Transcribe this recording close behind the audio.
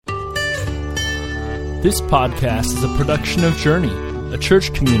This podcast is a production of Journey, a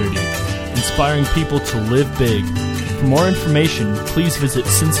church community, inspiring people to live big. For more information, please visit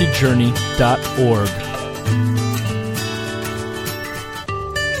cincyjourney.org.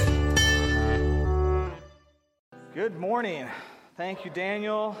 Good morning. Thank you,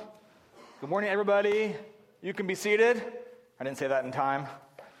 Daniel. Good morning, everybody. You can be seated. I didn't say that in time.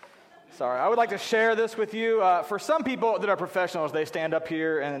 Sorry. I would like to share this with you. For some people that are professionals, they stand up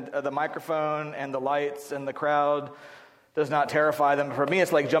here and the microphone and the lights and the crowd does not terrify them. For me,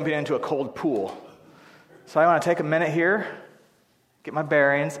 it's like jumping into a cold pool. So I want to take a minute here, get my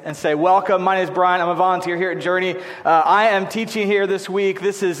bearings, and say, welcome. My name is Brian. I'm a volunteer here at Journey. I am teaching here this week.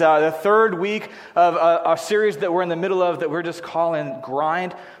 This is the third week of a series that we're in the middle of that we're just calling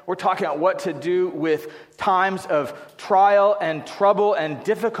Grind. We're talking about what to do with times of trial and trouble and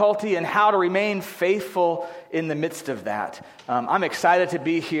difficulty and how to remain faithful in the midst of that. I'm excited to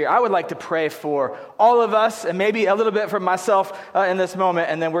be here. I would like to pray for all of us and maybe a little bit for myself in this moment,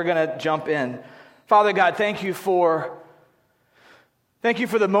 and then we're going to jump in. Father God, thank you for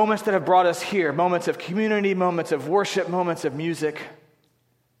the moments that have brought us here, moments of community, moments of worship, moments of music.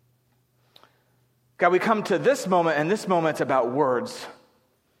 God, we come to this moment, and this moment's about words.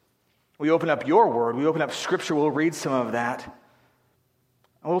 We open up your word. We open up Scripture. We'll read some of that.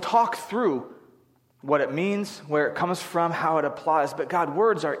 And we'll talk through what it means, where it comes from, how it applies. But God,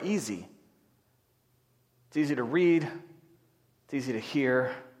 words are easy. It's easy to read. It's easy to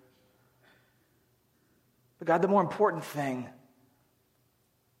hear. But God, the more important thing,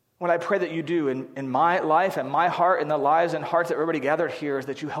 what I pray that you do in my life and my heart and the lives and hearts that everybody gathered here is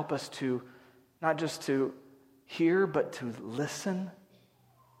that you help us to not just to hear, but to listen.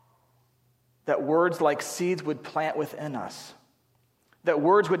 That words like seeds would plant within us. That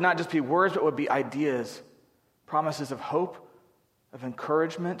words would not just be words, but would be ideas, promises of hope, of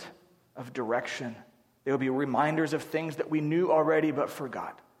encouragement, of direction. They would be reminders of things that we knew already but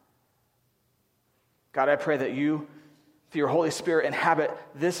forgot. God, I pray that you, through your Holy Spirit, inhabit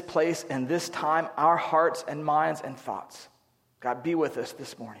this place and this time, our hearts and minds and thoughts. God, be with us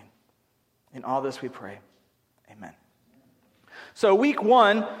this morning. In all this we pray. Amen. So week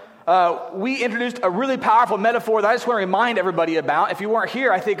one, we introduced a really powerful metaphor that I just want to remind everybody about. If you weren't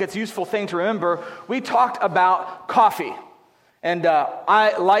here, I think it's a useful thing to remember. We talked about coffee. And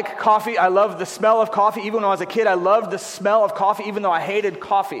I like coffee. I love the smell of coffee. Even when I was a kid, I loved the smell of coffee, even though I hated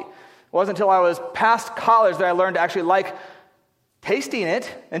coffee. It wasn't until I was past college that I learned to actually like tasting it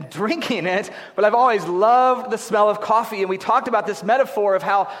and drinking it, but I've always loved the smell of coffee. And we talked about this metaphor of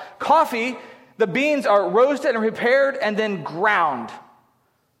how coffee, the beans are roasted and prepared and then ground.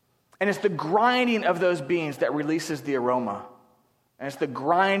 And it's the grinding of those beans that releases the aroma. And it's the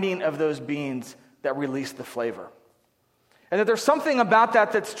grinding of those beans that release the flavor. And that there's something about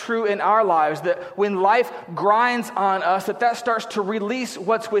that that's true in our lives, that when life grinds on us, that starts to release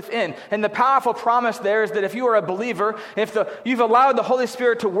what's within. And the powerful promise there is that if you are a believer, if you've allowed the Holy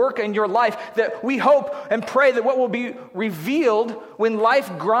Spirit to work in your life, that we hope and pray that what will be revealed when life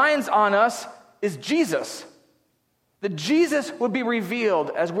grinds on us is Jesus. That Jesus would be revealed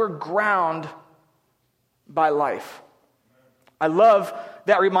as we're ground by life. I love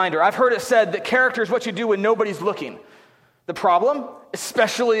that reminder. I've heard it said that character is what you do when nobody's looking. The problem,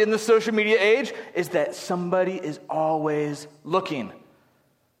 especially in the social media age, is that somebody is always looking.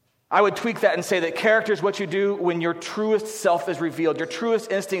 I would tweak that and say that character is what you do when your truest self is revealed, your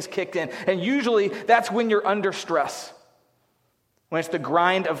truest instincts kicked in. And usually that's when you're under stress. When it's the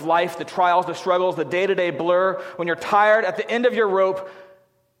grind of life, the trials, the struggles, the day-to-day blur, when you're tired at the end of your rope,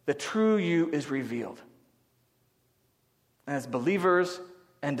 the true you is revealed. And as believers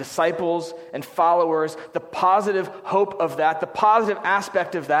and disciples and followers, the positive hope of that, the positive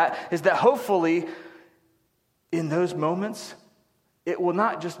aspect of that is that hopefully in those moments, it will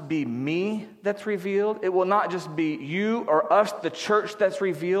not just be me that's revealed. It will not just be you or us, the church, that's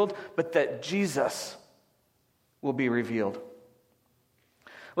revealed, but that Jesus will be revealed.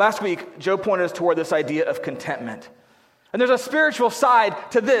 Last week, Joe pointed us toward this idea of contentment. And there's a spiritual side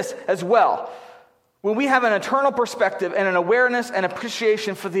to this as well. When we have an eternal perspective and an awareness and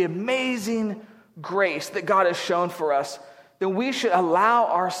appreciation for the amazing grace that God has shown for us, then we should allow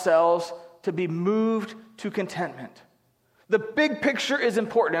ourselves to be moved to contentment. The big picture is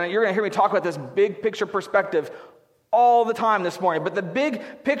important, and you're going to hear me talk about this big picture perspective all the time this morning. But the big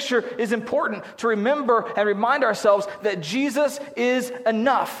picture is important to remember and remind ourselves that Jesus is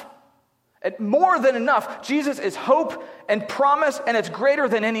enough. And more than enough. Jesus is hope and promise, and it's greater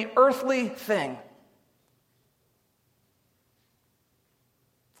than any earthly thing.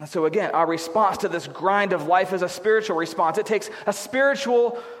 And so again, our response to this grind of life is a spiritual response. It takes a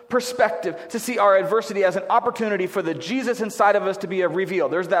spiritual perspective to see our adversity as an opportunity for the Jesus inside of us to be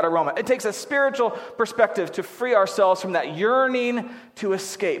revealed. There's that aroma. It takes a spiritual perspective to free ourselves from that yearning to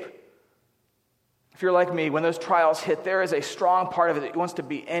escape. If you're like me, when those trials hit, there is a strong part of it that wants to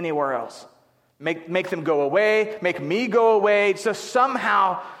be anywhere else. Make them go away, make me go away, so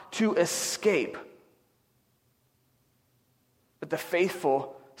somehow to escape. But the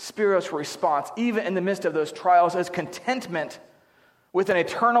faithful spiritual response, even in the midst of those trials, is contentment with an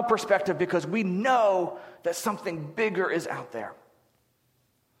eternal perspective, because we know that something bigger is out there.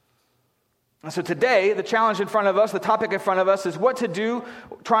 And so today, the challenge in front of us, the topic in front of us, is what to do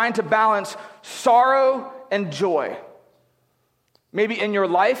trying to balance sorrow and joy. Maybe in your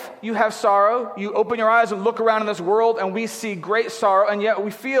life, you have sorrow. You open your eyes and look around in this world, and we see great sorrow, and yet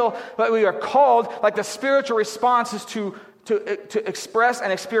we feel that we are called, like the spiritual response is to express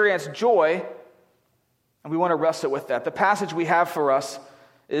and experience joy, and we want to wrestle with that. The passage we have for us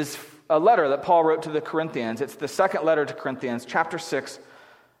is a letter that Paul wrote to the Corinthians. It's the second letter to Corinthians, chapter 6,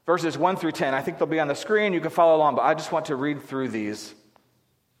 verses 1 through 10. I think they'll be on the screen. You can follow along, but I just want to read through these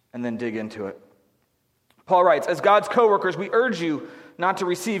and then dig into it. Paul writes, "As God's co-workers, we urge you not to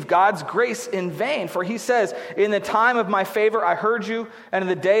receive God's grace in vain, for he says, 'In the time of my favor I heard you, and in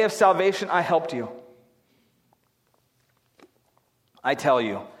the day of salvation I helped you.' I tell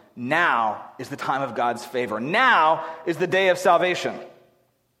you, now is the time of God's favor. Now is the day of salvation."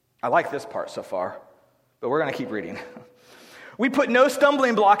 I like this part so far, but we're going to keep reading. "We put no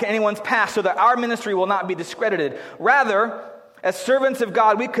stumbling block in anyone's path so that our ministry will not be discredited. Rather, as servants of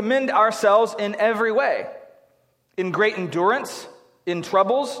God, we commend ourselves in every way, in great endurance, in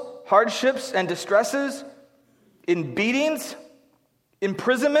troubles, hardships, and distresses, in beatings,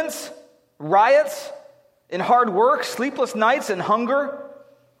 imprisonments, riots, in hard work, sleepless nights, and hunger,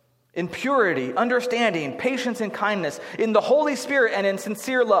 in purity, understanding, patience, and kindness, in the Holy Spirit and in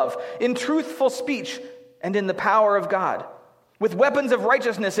sincere love, in truthful speech and in the power of God, with weapons of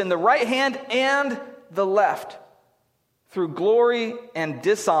righteousness in the right hand and the left, through glory and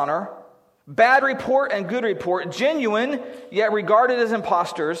dishonor, bad report and good report, genuine, yet regarded as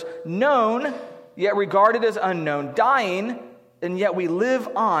impostors, known, yet regarded as unknown, dying, and yet we live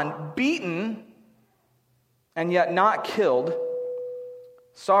on, beaten, and yet not killed,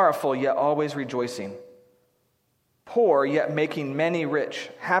 sorrowful, yet always rejoicing, poor, yet making many rich,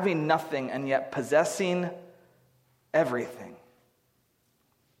 having nothing, and yet possessing everything."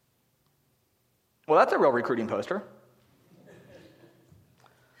 Well, that's a real recruiting poster.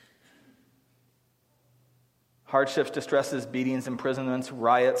 Hardships, distresses, beatings, imprisonments,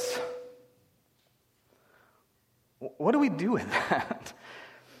 riots. What do we do with that?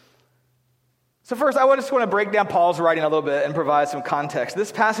 So first, I just want to break down Paul's writing a little bit and provide some context. This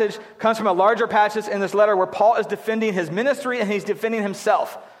passage comes from a larger passage in this letter where Paul is defending his ministry and he's defending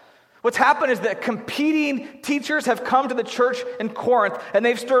himself. What's happened is that competing teachers have come to the church in Corinth, and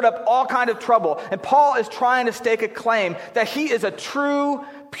they've stirred up all kind of trouble. And Paul is trying to stake a claim that he is a true,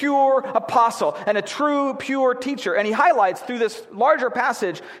 pure apostle and a true, pure teacher. And he highlights through this larger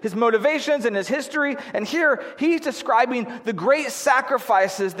passage his motivations and his history. And here he's describing the great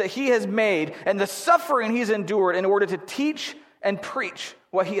sacrifices that he has made and the suffering he's endured in order to teach and preach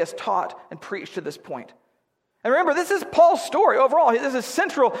what he has taught and preached to this point. And remember, this is Paul's story overall. This is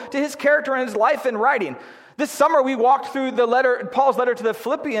central to his character and his life in writing. This summer, we walked through Paul's letter to the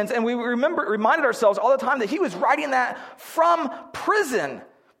Philppians, and we reminded ourselves all the time that he was writing that from prison.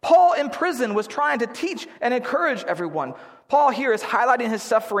 Paul in prison was trying to teach and encourage everyone. Paul here is highlighting his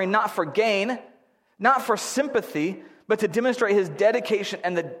suffering not for gain, not for sympathy, but to demonstrate his dedication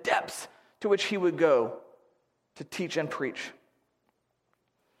and the depths to which he would go to teach and preach.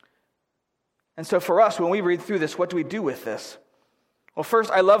 And so for us, when we read through this, what do we do with this? Well,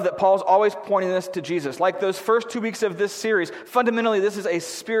 first, I love that Paul's always pointing this to Jesus. Like those first 2 weeks of this series, fundamentally, this is a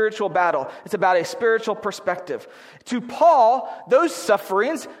spiritual battle. It's about a spiritual perspective. To Paul, those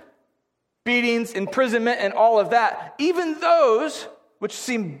sufferings, beatings, imprisonment, and all of that, even those, which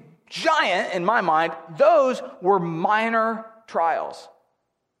seem giant in my mind, those were minor trials.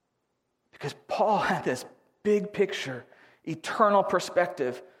 Because Paul had this big picture, eternal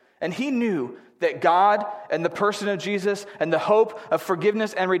perspective. And he knew that God and the person of Jesus and the hope of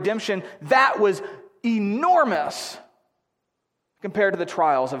forgiveness and redemption, that was enormous compared to the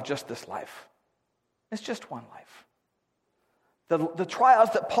trials of just this life. It's just one life. The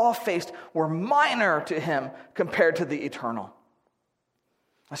trials that Paul faced were minor to him compared to the eternal.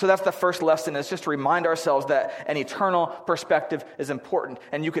 So that's the first lesson, is just to remind ourselves that an eternal perspective is important.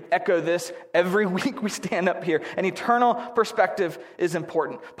 And you could echo this every week we stand up here. An eternal perspective is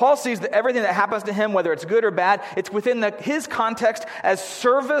important. Paul sees that everything that happens to him, whether it's good or bad, it's within his context as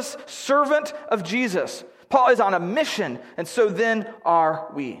servant of Jesus. Paul is on a mission, and so then are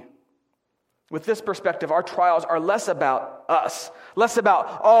we. With this perspective, our trials are less about us, less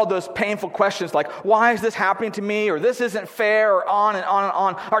about all those painful questions like, why is this happening to me, or this isn't fair, or on and on and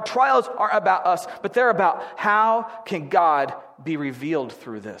on. Our trials aren't about us, but they're about how can God be revealed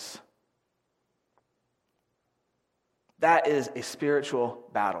through this. That is a spiritual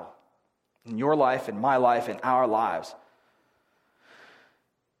battle in your life, in my life, in our lives.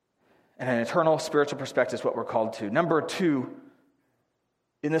 And an eternal spiritual perspective is what we're called to. Number 2,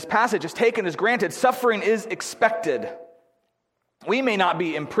 in this passage, is taken as granted. Suffering is expected. We may not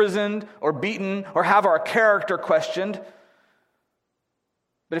be imprisoned or beaten or have our character questioned.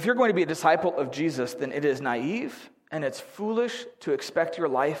 But if you're going to be a disciple of Jesus, then it is naive and it's foolish to expect your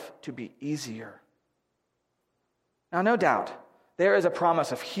life to be easier. Now, no doubt, there is a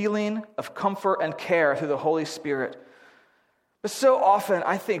promise of healing, of comfort and care through the Holy Spirit. But so often,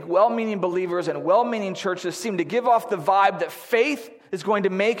 I think well-meaning believers and well-meaning churches seem to give off the vibe that faith is going to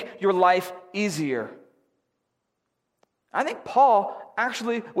make your life easier. I think Paul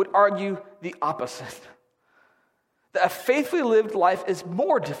actually would argue the opposite. That a faithfully lived life is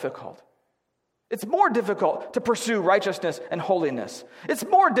more difficult. It's more difficult to pursue righteousness and holiness. It's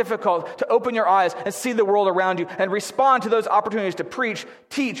more difficult to open your eyes and see the world around you and respond to those opportunities to preach,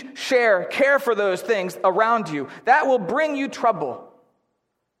 teach, share, care for those things around you. That will bring you trouble.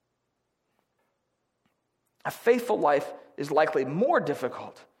 A faithful life is likely more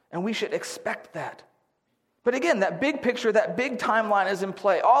difficult, and we should expect that. But again, that big picture, that big timeline is in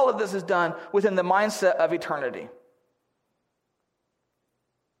play. All of this is done within the mindset of eternity.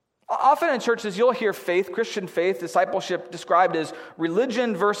 Often in churches, you'll hear faith, Christian faith, discipleship described as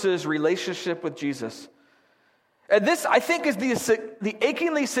religion versus relationship with Jesus. And this, I think, is the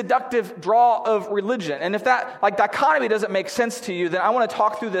achingly seductive draw of religion. And if that dichotomy doesn't make sense to you, then I want to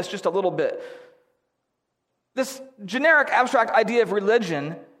talk through this just a little bit. This generic, abstract idea of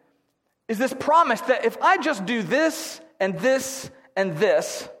religion is this promise that if I just do this and this and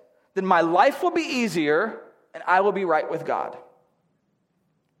this, then my life will be easier and I will be right with God.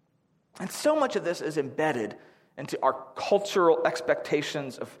 And so much of this is embedded into our cultural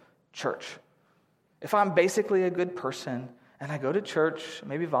expectations of church. If I'm basically a good person and I go to church,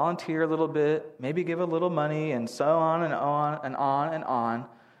 maybe volunteer a little bit, maybe give a little money, and so on and on and on and on,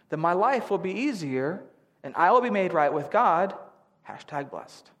 then my life will be easier and I will be made right with God.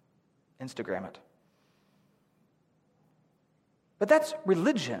 #blessed. Instagram it. But that's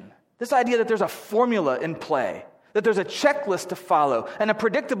religion. This idea that there's a formula in play, that there's a checklist to follow and a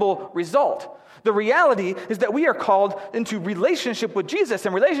predictable result. The reality is that we are called into relationship with Jesus,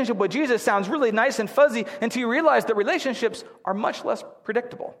 and relationship with Jesus sounds really nice and fuzzy until you realize that relationships are much less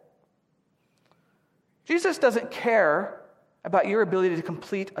predictable. Jesus doesn't care about your ability to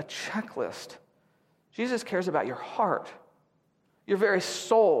complete a checklist. Jesus cares about your heart, your very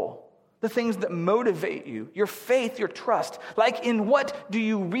soul, the things that motivate you, your faith, your trust. Like, in what do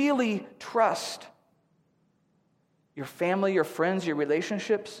you really trust? Your family, your friends, your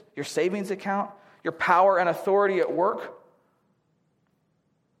relationships, your savings account, your power and authority at work?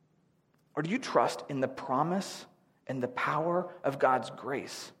 Or do you trust in the promise and the power of God's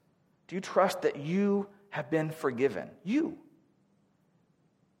grace? Do you trust that you have been forgiven? You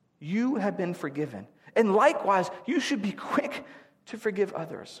have been forgiven. And likewise, you should be quick to forgive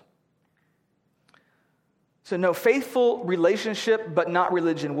others. So no, faithful relationship, but not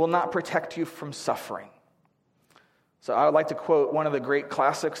religion, will not protect you from suffering. So I would like to quote one of the great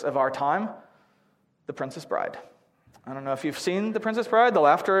classics of our time, The Princess Bride. I don't know if you've seen The Princess Bride. The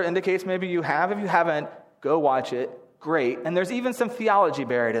laughter indicates maybe you have. If you haven't, go watch it. Great. And there's even some theology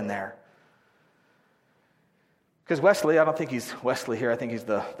buried in there. Because Wesley, I don't think he's Wesley here. I think he's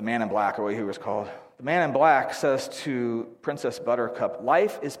the man in black, or what he was called. The man in black says to Princess Buttercup,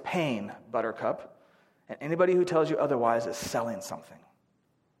 "Life is pain, Buttercup, and anybody who tells you otherwise is selling something."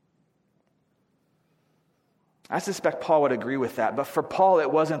 I suspect Paul would agree with that. But for Paul, it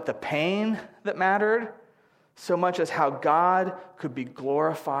wasn't the pain that mattered so much as how God could be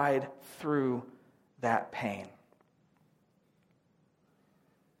glorified through that pain.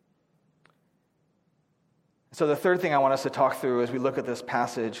 So the third thing I want us to talk through as we look at this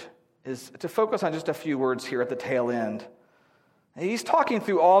passage is to focus on just a few words here at the tail end. He's talking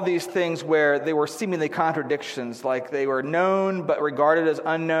through all these things where they were seemingly contradictions, like they were known but regarded as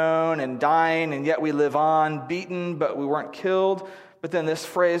unknown, and dying and yet we live on, beaten but we weren't killed, But then this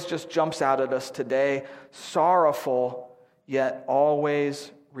phrase just jumps out at us today: sorrowful, yet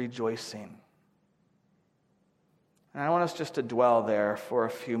always rejoicing. And I want us just to dwell there for a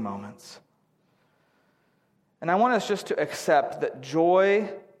few moments. And I want us just to accept that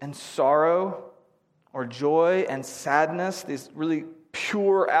joy and sorrow, or joy and sadness, these really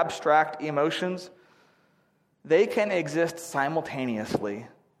pure, abstract emotions, they can exist simultaneously,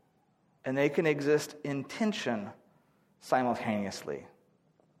 and they can exist in tension simultaneously.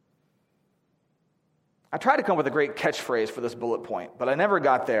 I tried to come up with a great catchphrase for this bullet point, but I never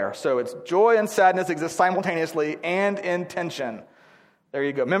got there. So it's joy and sadness exist simultaneously and in tension. There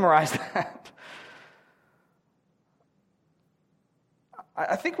you go. Memorize that.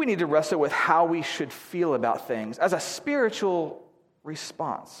 I think we need to wrestle with how we should feel about things as a spiritual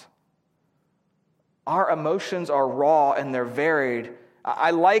response. Our emotions are raw and they're varied.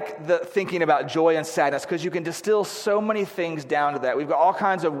 I like the thinking about joy and sadness because you can distill so many things down to that. We've got all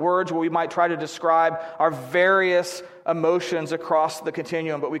kinds of words where we might try to describe our various emotions across the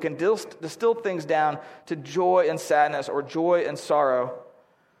continuum, but we can distill things down to joy and sadness or joy and sorrow.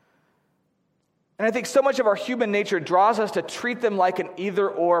 And I think so much of our human nature draws us to treat them like an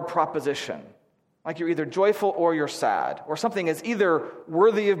either-or proposition. Like you're either joyful or you're sad. Or something is either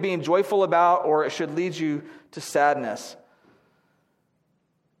worthy of being joyful about or it should lead you to sadness.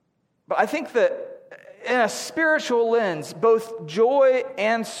 But I think that in a spiritual lens, both joy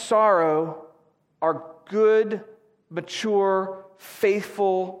and sorrow are good, mature,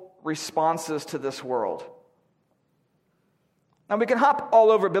 faithful responses to this world. Now, we can hop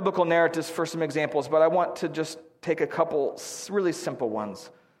all over biblical narratives for some examples, but I want to just take a couple really simple ones.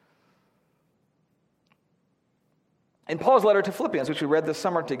 In Paul's letter to Philppians, which we read this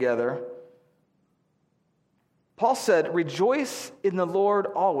summer together, Paul said, "Rejoice in the Lord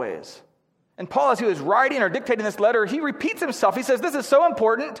always." And Paul, as he was writing or dictating this letter, he repeats himself. He says, this is so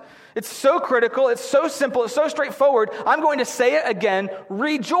important, it's so critical, it's so simple, it's so straightforward. I'm going to say it again,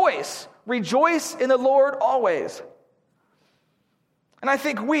 rejoice. Rejoice in the Lord always. And I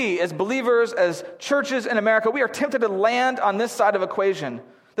think we, as believers, as churches in America, we are tempted to land on this side of equation.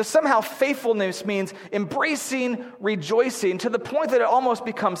 That somehow faithfulness means embracing, rejoicing, to the point that it almost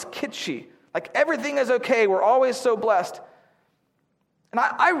becomes kitschy. Like everything is okay, we're always so blessed. And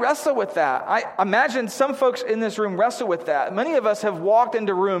I wrestle with that. I imagine some folks in this room wrestle with that. Many of us have walked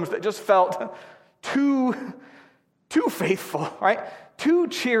into rooms that just felt too faithful, right? Too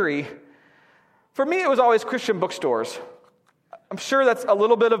cheery. For me, it was always Christian bookstores. I'm sure that's a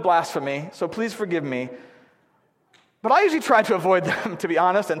little bit of blasphemy, so please forgive me. But I usually try to avoid them, to be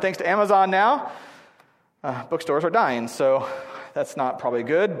honest, and thanks to Amazon now, bookstores are dying, so that's not probably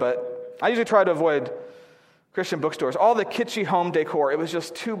good, but I usually try to avoid Christian bookstores. All the kitschy home decor, it was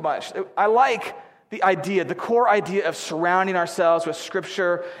just too much. I like the idea, the core idea of surrounding ourselves with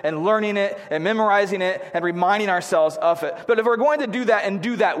Scripture and learning it and memorizing it and reminding ourselves of it. But if we're going to do that and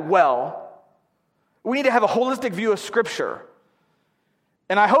do that well, we need to have a holistic view of Scripture.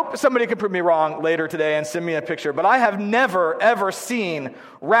 And I hope somebody can prove me wrong later today and send me a picture, but I have never, ever seen,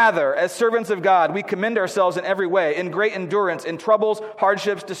 rather, as servants of God, we commend ourselves in every way, in great endurance, in troubles,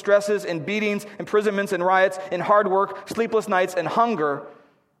 hardships, distresses, in beatings, imprisonments, and riots, in hard work, sleepless nights, and hunger,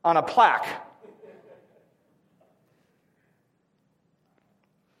 on a plaque.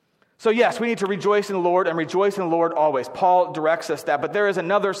 So yes, we need to rejoice in the Lord and rejoice in the Lord always. Paul directs us that, but there is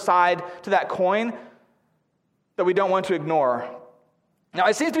another side to that coin that we don't want to ignore. Now,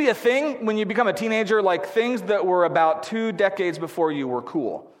 it seems to be a thing when you become a teenager, like things that were about 2 decades before you were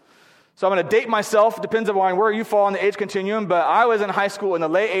cool. So I'm going to date myself. It depends on where you fall on the age continuum, but I was in high school in the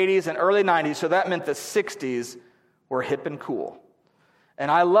late 80s and early 90s, so that meant the 60s were hip and cool.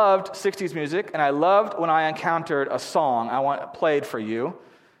 And I loved 60s music, and I loved when I encountered a song I want played for you.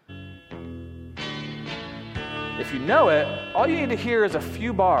 If you know it, all you need to hear is a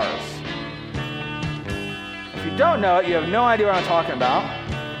few bars. If you don't know it, you have no idea what I'm talking about.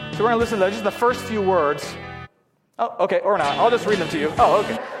 So we're going to listen to just the first few words. Oh, okay, or not. I'll just read them to you. Oh,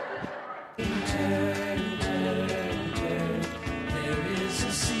 okay. There is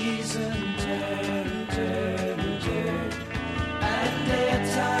a season, and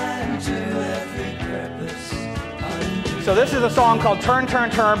a time to every purpose. So this is a song called Turn,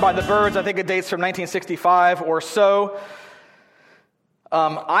 Turn, Turn by the Byrds. I think it dates from 1965 or so.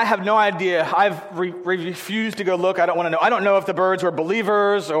 I have no idea. I've refused to go look. I don't want to know. I don't know if the Byrds were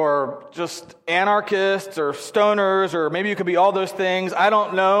believers or just anarchists or stoners, or maybe you could be all those things. I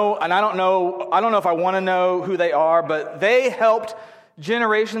don't know, and I don't know if I want to know who they are, but they helped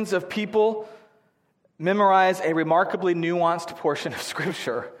generations of people memorize a remarkably nuanced portion of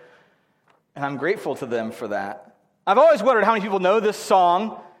Scripture. And I'm grateful to them for that. I've always wondered how many people know this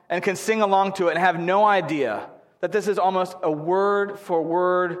song and can sing along to it and have no idea that this is almost a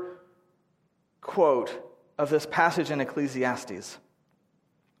word-for-word quote of this passage in Ecclesiastes.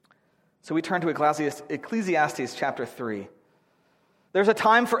 So we turn to Ecclesiastes chapter 3. There's a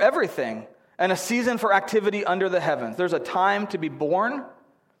time for everything and a season for activity under the heavens. There's a time to be born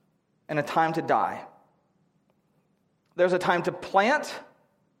and a time to die. There's a time to plant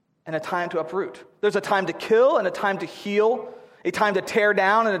and a time to uproot. There's a time to kill and a time to heal, a time to tear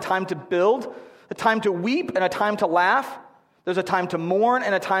down and a time to build, a time to weep and a time to laugh. There's a time to mourn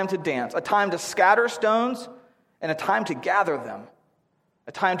and a time to dance, a time to scatter stones and a time to gather them,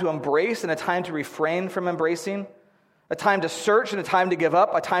 a time to embrace and a time to refrain from embracing, a time to search and a time to give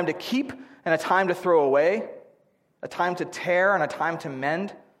up, a time to keep and a time to throw away, a time to tear and a time to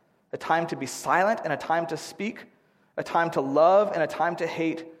mend, a time to be silent and a time to speak, a time to love and a time to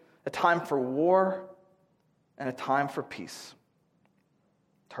hate, a time for war and a time for peace.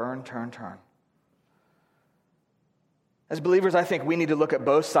 Turn, turn, turn. As believers, I think we need to look at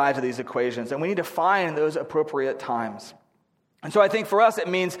both sides of these equations, and we need to find those appropriate times. And so I think for us, it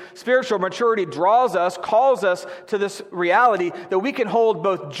means spiritual maturity draws us, calls us to this reality that we can hold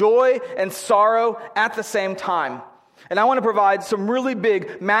both joy and sorrow at the same time. And I want to provide some really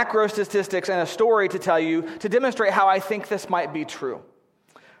big macro statistics and a story to tell you to demonstrate how I think this might be true.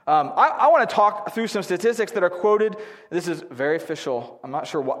 I want to talk through some statistics that are quoted. This is very official. I'm not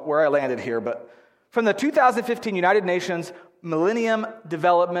sure where I landed here, but from the 2015 United Nations Millennium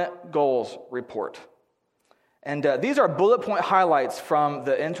Development Goals Report. And these are bullet point highlights from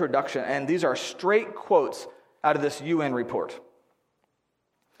the introduction, and these are straight quotes out of this UN report.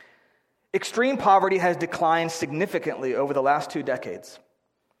 Extreme poverty has declined significantly over the last 2 decades.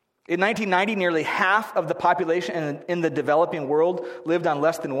 In 1990, nearly half of the population in the developing world lived on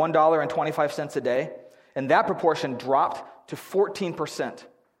less than $1.25 a day, and that proportion dropped to 14%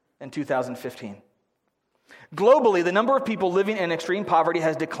 in 2015. Globally, the number of people living in extreme poverty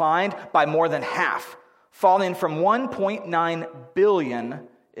has declined by more than half, falling from 1.9 billion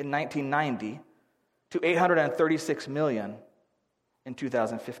in 1990 to 836 million in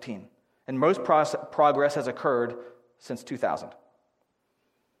 2015. And most progress has occurred since 2000.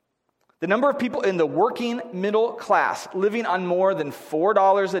 The number of people in the working middle class living on more than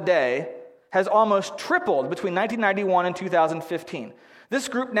 $4 a day has almost tripled between 1991 and 2015. This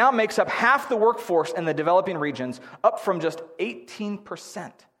group now makes up half the workforce in the developing regions, up from just 18%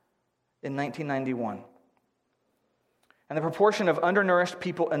 in 1991. And the proportion of undernourished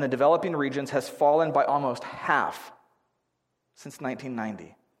people in the developing regions has fallen by almost half since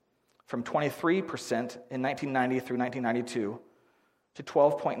 1990, from 23% in 1990 through 1992 to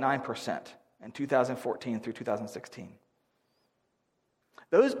 12.9% in 2014 through 2016.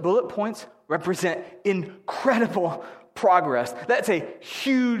 Those bullet points represent incredible progress. That's a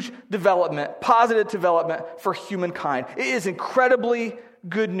huge development, positive development for humankind. It is incredibly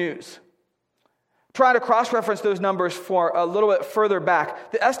good news. Trying to cross-reference those numbers for a little bit further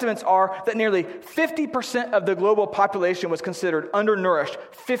back, the estimates are that nearly 50% of the global population was considered undernourished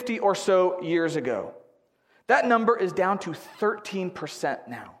 50 or so years ago. That number is down to 13%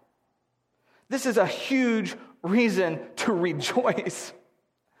 now. This is a huge reason to rejoice.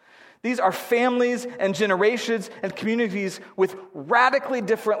 These are families and generations and communities with radically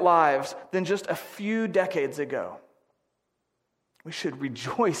different lives than just a few decades ago. We should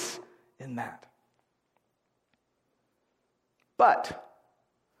rejoice in that. But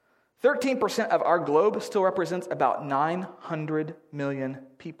 13% of our globe still represents about 900 million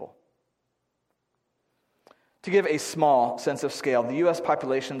people. To give a small sense of scale, the U.S.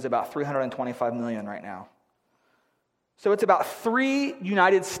 population is about 325 million right now. So it's about 3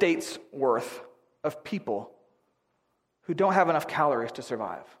 United States worth of people who don't have enough calories to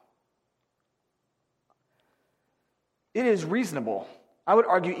survive. It is reasonable, I would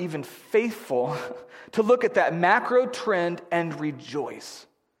argue even faithful, to look at that macro trend and rejoice.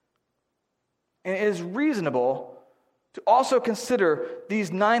 And it is reasonable to also consider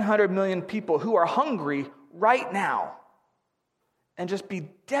these 900 million people who are hungry right now and just be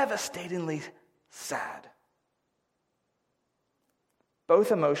devastatingly sad.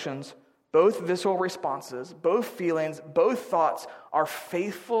 Both emotions, both visceral responses, both feelings, both thoughts are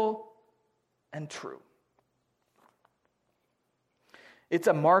faithful and true. It's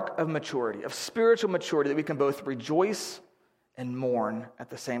a mark of maturity, of spiritual maturity, that we can both rejoice and mourn at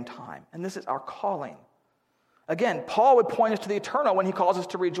the same time. And this is our calling. Again, Paul would point us to the eternal when he calls us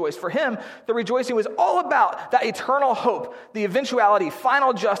to rejoice. For him, the rejoicing was all about that eternal hope, the eventuality,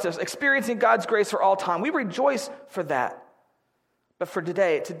 final justice, experiencing God's grace for all time. We rejoice for that. But for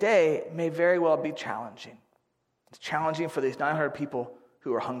today may very well be challenging. It's challenging for these 900 people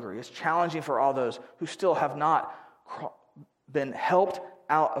who are hungry. It's challenging for all those who still have not been helped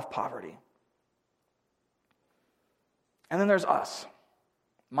out of poverty. And then there's us.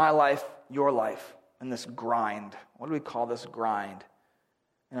 My life, your life, and this grind. What do we call this grind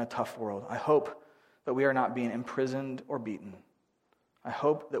in a tough world? I hope that we are not being imprisoned or beaten. I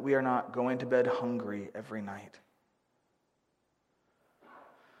hope that we are not going to bed hungry every night.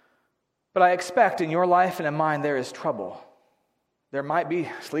 But I expect in your life and in mine there is trouble. There might be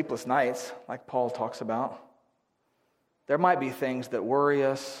sleepless nights, like Paul talks about. There might be things that worry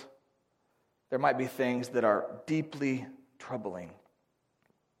us. There might be things that are deeply troubling.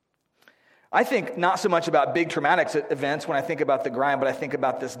 I think not so much about big traumatic events when I think about the grind, but I think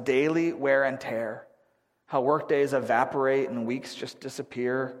about this daily wear and tear. How work days evaporate and weeks just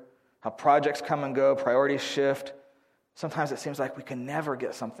disappear. How projects come and go, priorities shift. Sometimes it seems like we can never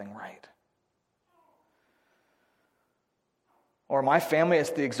get something right. Or my family, it's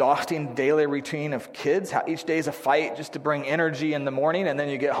the exhausting daily routine of kids. How each day is a fight just to bring energy in the morning, and then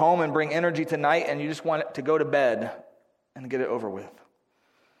you get home and bring energy tonight, and you just want it to go to bed and get it over with.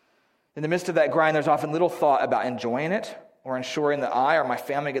 In the midst of that grind, there's often little thought about enjoying it or ensuring that I or my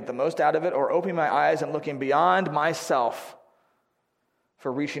family get the most out of it, or opening my eyes and looking beyond myself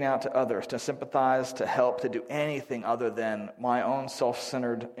for reaching out to others, to sympathize, to help, to do anything other than my own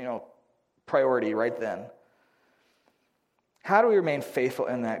self-centered, priority right then. How do we remain faithful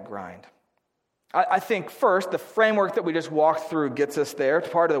in that grind? I think first, the framework that we just walked through gets us there. It's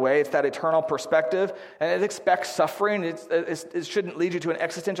part of the way. It's that eternal perspective, and it expects suffering. It shouldn't lead you to an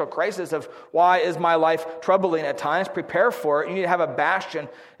existential crisis of why is my life troubling at times. Prepare for it. You need to have a bastion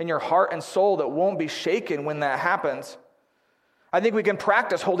in your heart and soul that won't be shaken when that happens. I think we can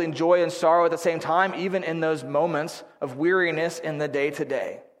practice holding joy and sorrow at the same time, even in those moments of weariness in the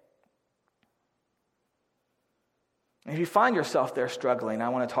day-to-day. If you find yourself there struggling, I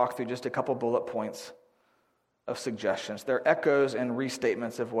want to talk through just a couple bullet points of suggestions. They're echoes and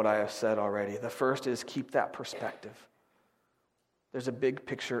restatements of what I have said already. The first is keep that perspective. There's a big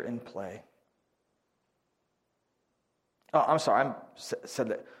picture in play. Oh, I'm sorry, I said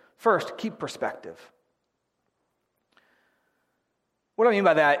that. First, keep perspective. What I mean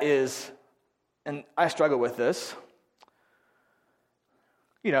by that is, and I struggle with this,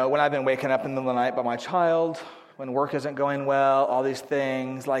 when I've been waking up in the middle of the night by my child, when work isn't going well, all these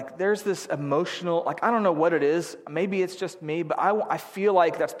things, there's this emotional, I don't know what it is. Maybe it's just me, but I feel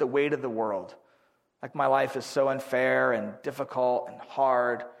like that's the weight of the world. My life is so unfair and difficult and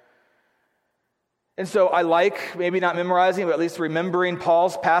hard. And so I maybe not memorizing, but at least remembering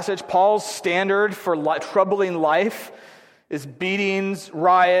Paul's passage. Paul's standard for troubling life is beatings,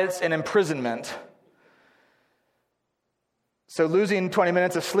 riots, and imprisonment. So losing 20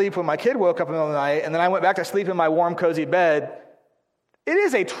 minutes of sleep when my kid woke up in the middle of the night, and then I went back to sleep in my warm, cozy bed, it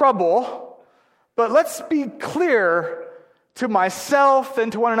is a trouble, but let's be clear to myself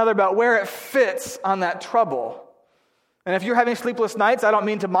and to one another about where it fits on that trouble. And if you're having sleepless nights, I don't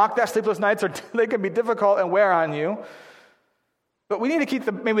mean to mock that. Sleepless nights they can be difficult and wear on you. But we need to keep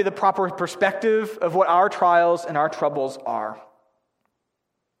maybe the proper perspective of what our trials and our troubles are.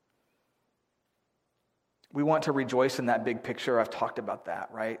 We want to rejoice in that big picture. I've talked about that,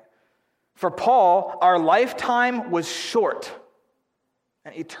 right? For Paul, our lifetime was short,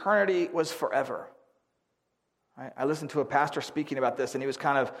 and eternity was forever. Right? I listened to a pastor speaking about this, and he was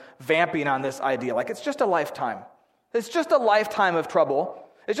kind of vamping on this idea. It's just a lifetime. It's just a lifetime of trouble.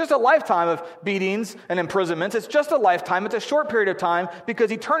 It's just a lifetime of beatings and imprisonments. It's just a lifetime. It's a short period of time because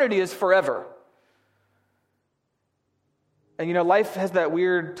eternity is forever. And life has that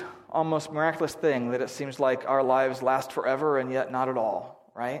weird, almost miraculous thing that it seems like our lives last forever and yet not at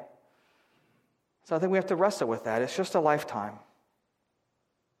all, right? So I think we have to wrestle with that. It's just a lifetime.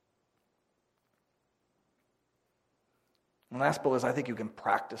 And last bullet is I think you can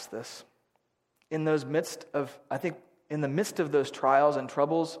practice this. In the midst of those trials and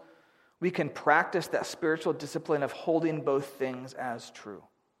troubles, we can practice that spiritual discipline of holding both things as true.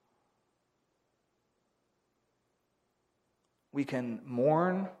 We can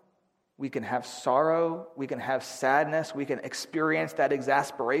mourn, we can have sorrow, we can have sadness, we can experience that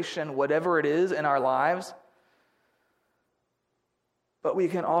exasperation, whatever it is in our lives. But we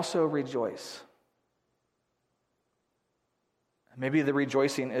can also rejoice. Maybe the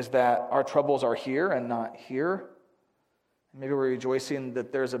rejoicing is that our troubles are here and not here. Maybe we're rejoicing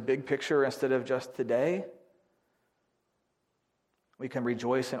that there's a big picture instead of just today. We can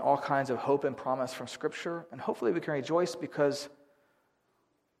rejoice in all kinds of hope and promise from Scripture. And hopefully we can rejoice because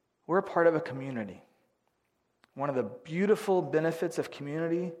we're a part of a community. One of the beautiful benefits of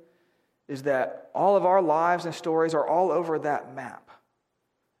community is that all of our lives and stories are all over that map.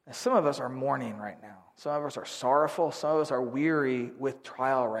 And some of us are mourning right now. Some of us are sorrowful. Some of us are weary with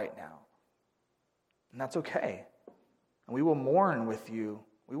trial right now. And that's okay. And we will mourn with you.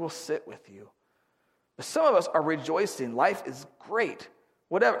 We will sit with you. But some of us are rejoicing. Life is great.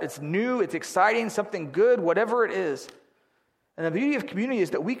 Whatever, it's new, it's exciting, something good, whatever it is. And the beauty of community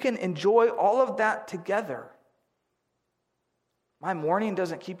is that we can enjoy all of that together. My mourning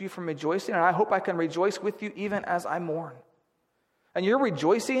doesn't keep you from rejoicing, and I hope I can rejoice with you even as I mourn. And your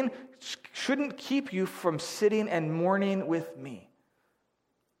rejoicing shouldn't keep you from sitting and mourning with me.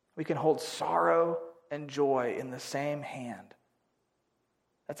 We can hold sorrow and joy in the same hand.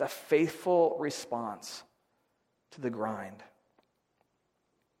 That's a faithful response to the grind.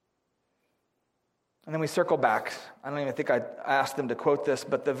 And then we circle back. I don't even think I asked them to quote this,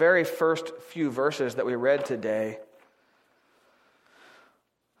 but the very first few verses that we read today,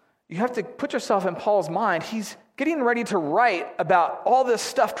 you have to put yourself in Paul's mind. He's getting ready to write about all this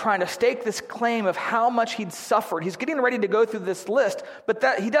stuff, trying to stake this claim of how much he'd suffered. He's getting ready to go through this list, but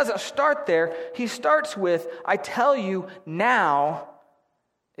that he doesn't start there. He starts with, I tell you, now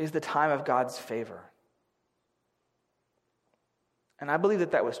is the time of God's favor. And I believe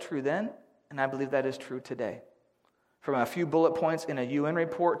that was true then, and I believe that is true today. From a few bullet points in a UN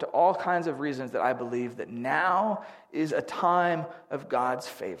report to all kinds of reasons that I believe that now is a time of God's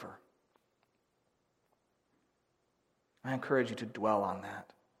favor. I encourage you to dwell on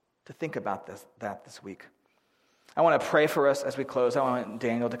that, to think about this week. I want to pray for us as we close. I want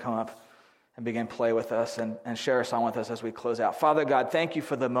Daniel to come up and begin play with us and share a song with us as we close out. Father God, thank you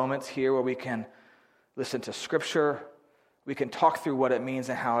for the moments here where we can listen to Scripture. We can talk through what it means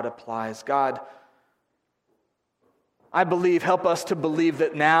and how it applies. God, I believe, help us to believe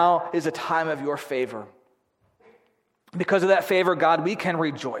that now is a time of your favor. Because of that favor, God, we can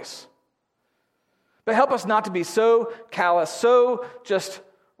rejoice. But help us not to be so callous, so just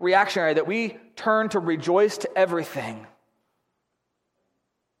reactionary that we turn to rejoice to everything.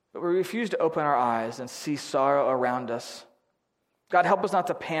 But we refuse to open our eyes and see sorrow around us. God, help us not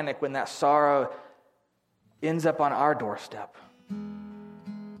to panic when that sorrow ends up on our doorstep.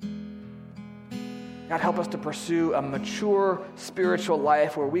 God, help us to pursue a mature spiritual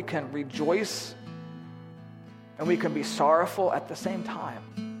life where we can rejoice and we can be sorrowful at the same time.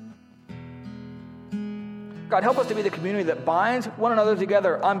 God, help us to be the community that binds one another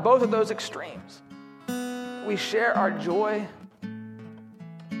together on both of those extremes. We share our joy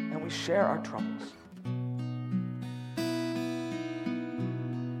and we share our troubles.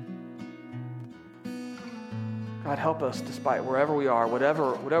 God, help us, despite wherever we are,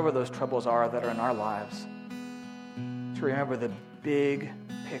 whatever those troubles are that are in our lives, to remember the big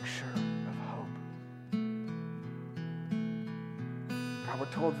picture of hope. God, we're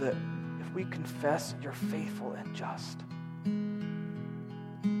told that if we confess, you're faithful and just,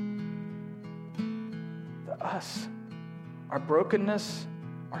 that us, our brokenness,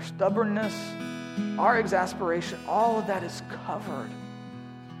 our stubbornness, our exasperation, all of that is covered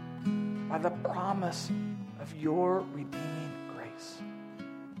by the promise of your redeeming grace.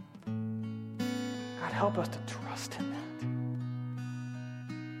 God, help us to trust in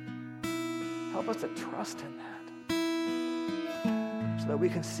that. Help us to trust in that so that we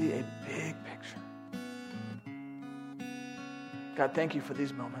can see a big picture. God, thank you for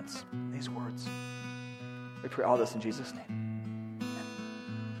these moments, these words. We pray all this in Jesus' name.